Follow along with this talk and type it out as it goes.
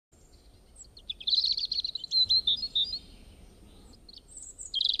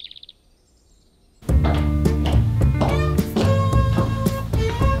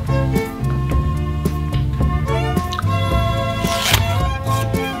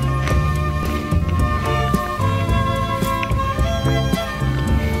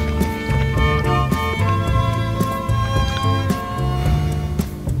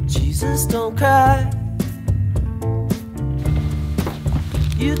don't cry.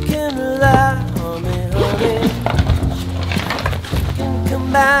 You can rely on me, honey. You can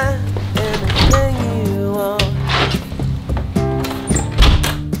combine anything you want.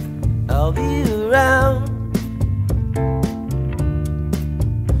 I'll be around.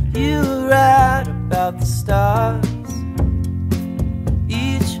 You were right about the stars.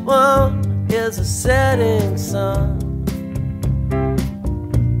 Each one is a setting sun.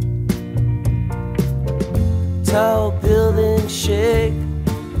 Tall buildings shake,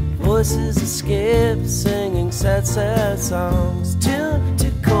 voices escape, singing sad, sad songs. Tuned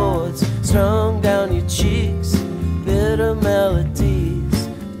to chords strung down your cheeks, bitter melodies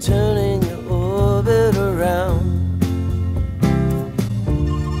turning your orbit around.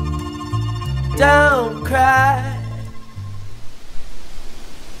 Don't cry.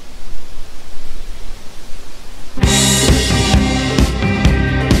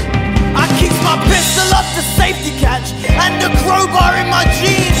 I keep my pistol up to safety catch and a crowbar in my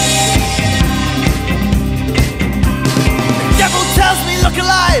jeans. The devil tells me look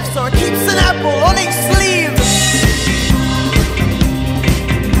alive, so he keeps an apple on each sleeve.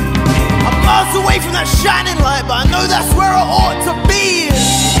 I'm miles away from that shining light, but I know that's where I ought to be.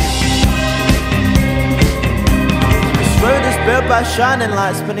 This road is built by shining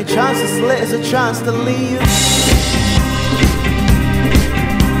lights, but any chance it's lit is a chance to leave.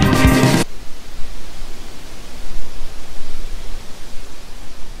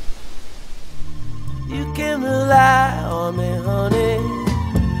 You can rely on me, honey.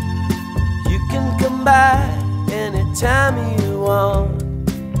 You can come by anytime you want.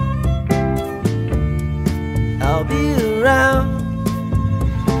 I'll be around.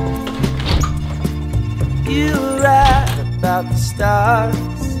 You were right about the stars.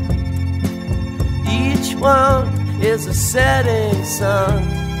 Each one is a setting sun.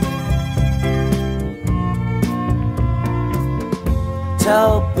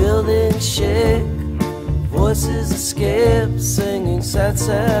 Tall buildings shake, voices escape, singing sad,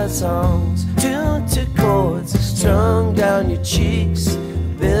 sad songs. Tuned to chords strung down your cheeks,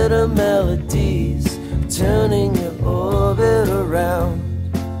 bitter melodies turning your orbit around.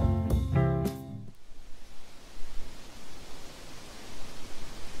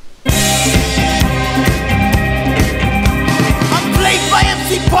 I'm plagued by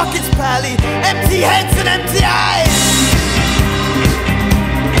empty pockets, pally, empty heads and empty eyes.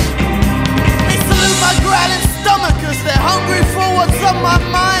 They salute my growling stomach cause they're hungry for what's on my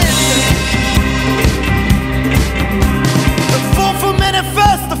mind. Look for men at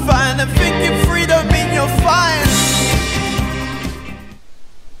first to find, and thinking free don't mean you're fine.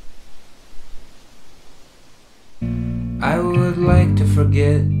 I would like to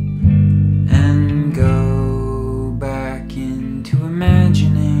forget and go back into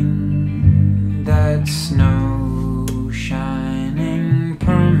imagining that snow